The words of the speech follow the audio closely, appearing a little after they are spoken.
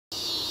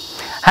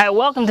Hi,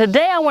 welcome.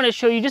 Today I want to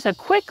show you just a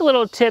quick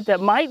little tip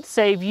that might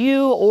save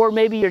you or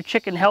maybe your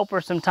chicken helper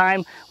some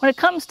time when it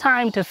comes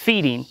time to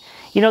feeding.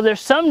 You know,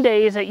 there's some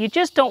days that you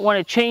just don't want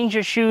to change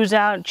your shoes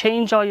out,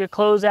 change all your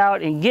clothes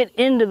out, and get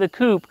into the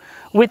coop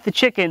with the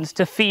chickens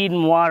to feed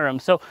and water them.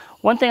 So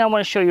one thing I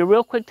want to show you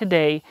real quick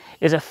today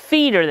is a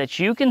feeder that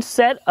you can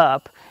set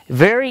up.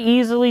 Very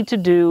easily to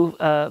do.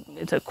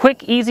 It's a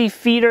quick, easy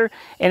feeder,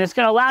 and it's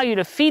going to allow you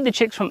to feed the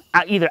chicks from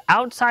either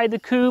outside the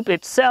coop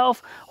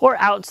itself or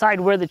outside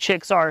where the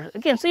chicks are.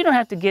 Again, so you don't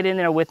have to get in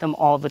there with them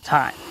all the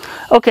time.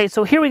 Okay,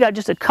 so here we got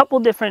just a couple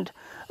different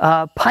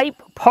pipe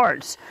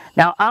parts.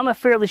 Now, I'm a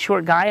fairly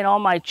short guy, and all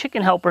my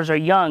chicken helpers are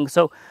young,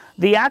 so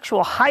the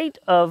actual height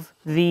of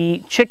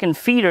the chicken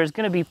feeder is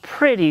going to be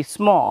pretty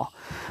small.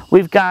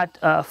 We've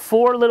got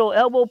 4 little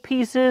elbow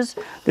pieces.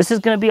 This is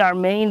going to be our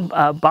main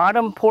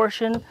bottom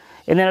portion.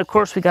 And then, of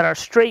course, we got our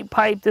straight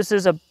pipe. This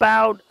is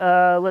about,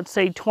 let's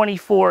say,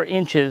 24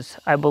 inches,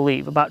 I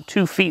believe, about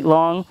 2 feet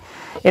long.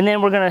 And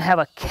then we're going to have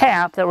a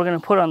cap that we're going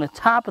to put on the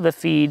top of the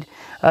feed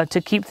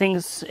to keep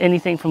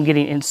anything from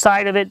getting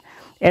inside of it.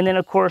 And then,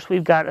 of course,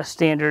 we've got a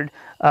standard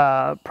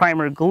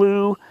primer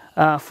glue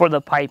for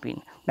the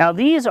piping. Now,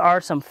 these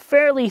are some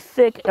fairly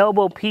thick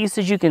elbow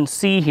pieces you can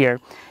see here.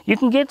 You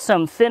can get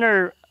some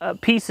thinner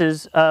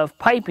pieces of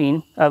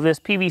piping, of this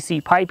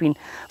PVC piping,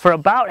 for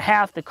about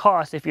half the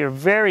cost if you're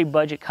very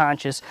budget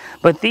conscious,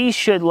 but these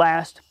should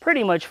last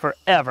pretty much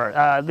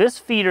forever. This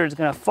feeder is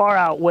going to far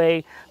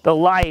outweigh the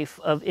life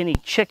of any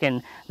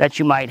chicken that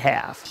you might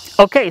have.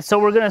 Okay, so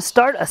we're going to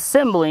start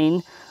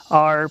assembling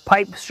our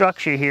pipe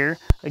structure here.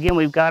 Again,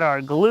 we've got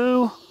our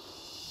glue.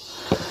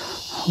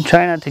 I'm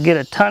trying not to get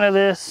a ton of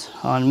this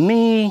on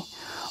me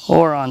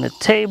or on the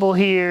table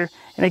here.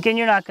 And again,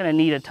 you're not going to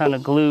need a ton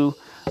of glue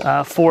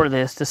for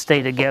this to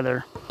stay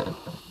together.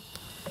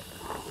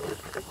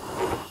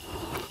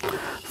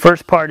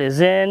 First part is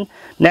in.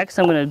 Next,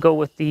 I'm going to go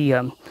with the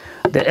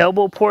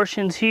elbow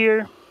portions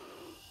here.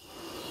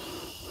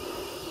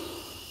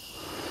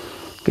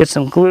 Get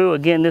some glue.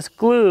 Again, this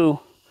glue,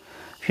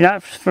 if you're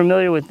not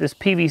familiar with this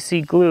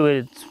PVC glue,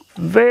 it's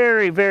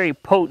very, very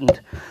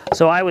potent.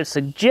 So I would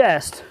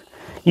suggest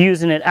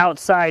using it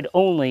outside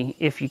only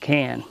if you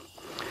can.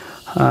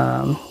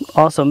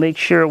 Also, make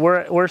sure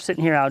we're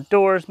sitting here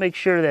outdoors. Make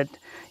sure that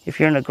if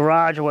you're in a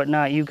garage or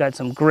whatnot, you've got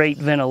some great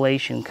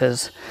ventilation,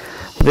 because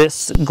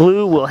this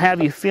glue will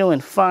have you feeling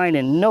fine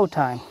in no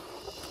time.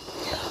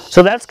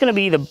 So that's going to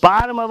be the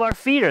bottom of our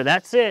feeder.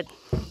 That's it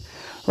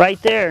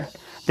right there.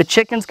 The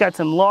chicken's got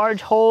some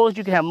large holes.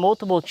 You can have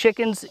multiple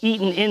chickens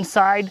eating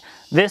inside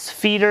this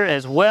feeder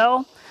as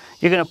well.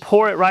 You're going to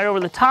pour it right over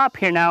the top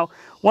here. Now,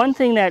 one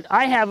thing that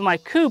I have in my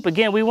coop,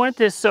 again, we want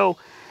this so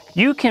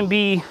you can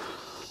be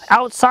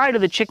outside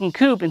of the chicken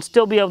coop and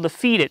still be able to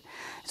feed it.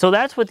 So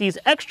that's what these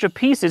extra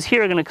pieces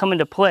here are going to come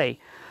into play.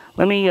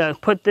 Let me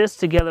put this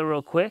together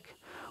real quick.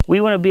 We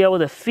want to be able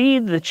to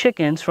feed the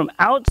chickens from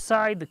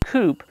outside the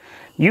coop.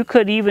 You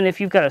could even,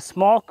 if you've got a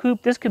small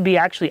coop, this could be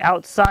actually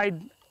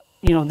outside,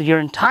 you know, your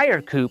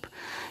entire coop.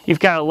 You've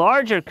got a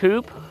larger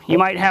coop, you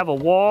might have a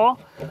wall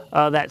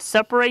that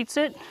separates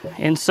it,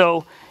 and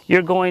so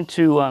you're going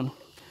to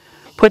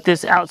put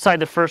this outside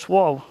the first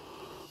wall.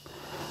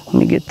 Let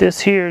me get this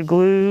here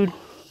glued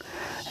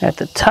at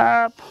the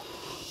top.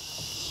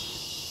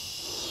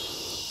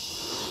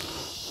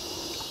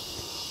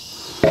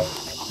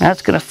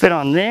 That's going to fit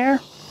on there.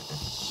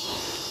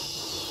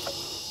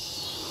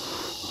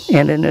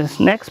 And then this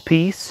next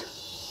piece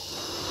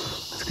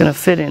is going to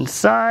fit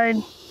inside.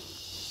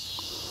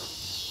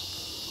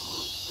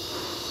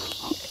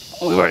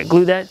 We've already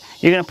glued that.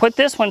 You're going to put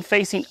this one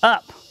facing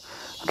up.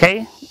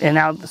 Okay? And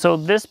now, so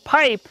this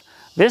pipe,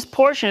 this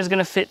portion is going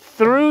to fit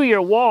through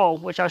your wall,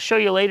 which I'll show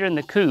you later in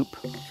the coop.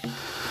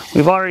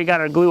 We've already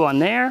got our glue on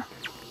there.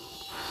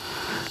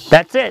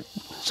 That's it.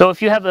 So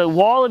if you have the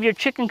wall of your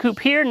chicken coop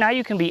here, now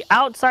you can be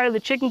outside of the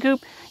chicken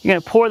coop. You're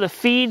going to pour the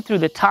feed through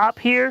the top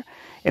here.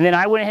 And then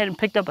I went ahead and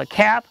picked up a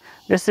cap.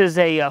 This is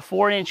a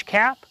 4-inch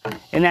cap.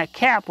 And that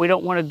cap, we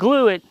don't want to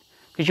glue it,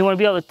 because you want to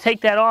be able to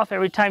take that off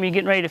every time you're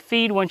getting ready to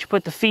feed. Once you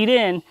put the feed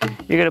in,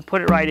 you're going to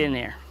put it right in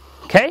there.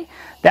 Okay?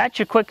 That's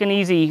your quick and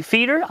easy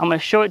feeder. I'm going to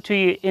show it to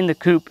you in the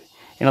coop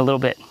in a little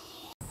bit.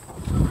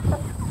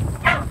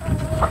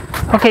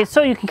 Okay,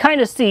 so you can kind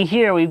of see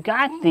here, we've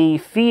got the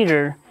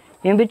feeder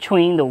in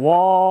between the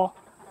wall,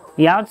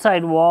 the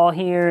outside wall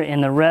here,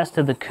 and the rest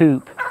of the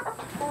coop.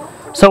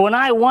 So when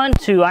I want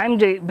to, I'm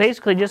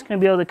basically just going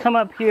to be able to come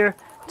up here,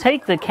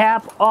 take the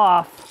cap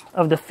off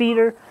of the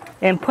feeder,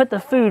 and put the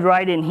food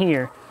right in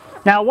here.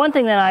 Now, one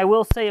thing that I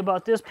will say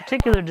about this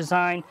particular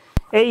design,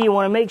 you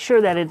want to make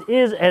sure that it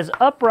is as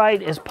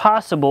upright as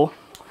possible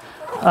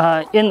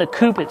in the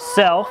coop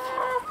itself.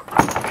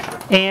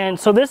 And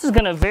so this is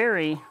going to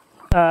vary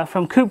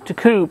from coop to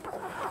coop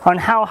on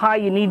how high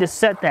you need to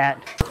set that.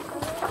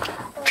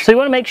 So you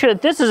want to make sure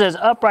that this is as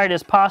upright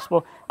as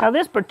possible. Now,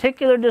 this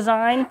particular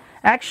design,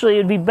 actually, it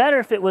would be better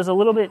if it was a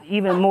little bit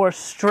even more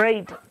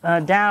straight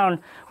down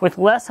with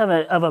less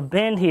of a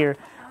bend here.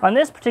 On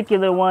this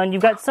particular one,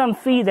 you've got some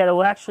feed that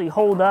will actually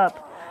hold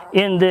up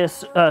in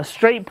this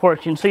straight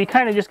portion. So you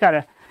kind of just got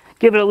to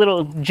give it a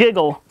little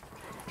jiggle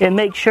and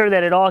make sure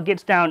that it all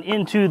gets down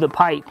into the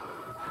pipe.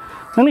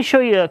 Let me show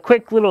you a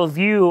quick little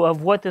view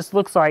of what this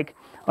looks like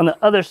on the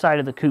other side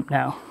of the coop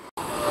now.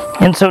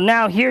 And so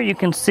now here you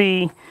can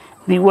see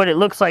what it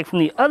looks like from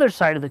the other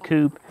side of the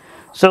coop.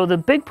 So the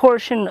big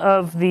portion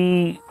of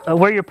the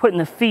where you're putting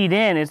the feed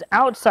in is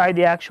outside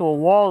the actual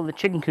wall of the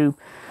chicken coop,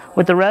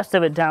 with the rest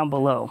of it down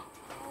below.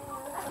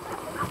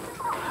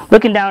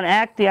 Looking down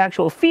at the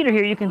actual feeder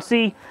here, you can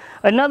see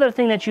another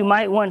thing that you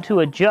might want to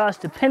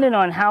adjust depending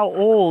on how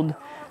old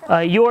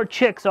your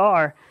chicks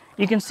are.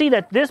 You can see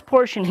that this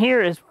portion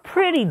here is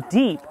pretty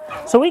deep,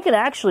 so we could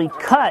actually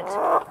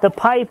cut the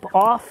pipe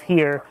off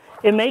here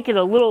and make it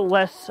a little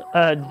less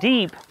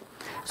deep,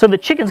 so the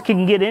chickens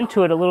can get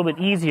into it a little bit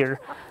easier.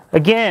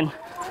 Again,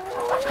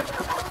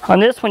 on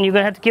this one, you're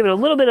going to have to give it a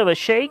little bit of a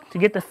shake to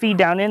get the feed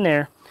down in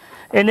there.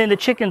 And then the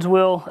chickens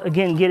will,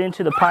 again, get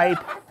into the pipe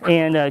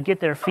and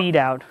get their feed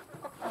out.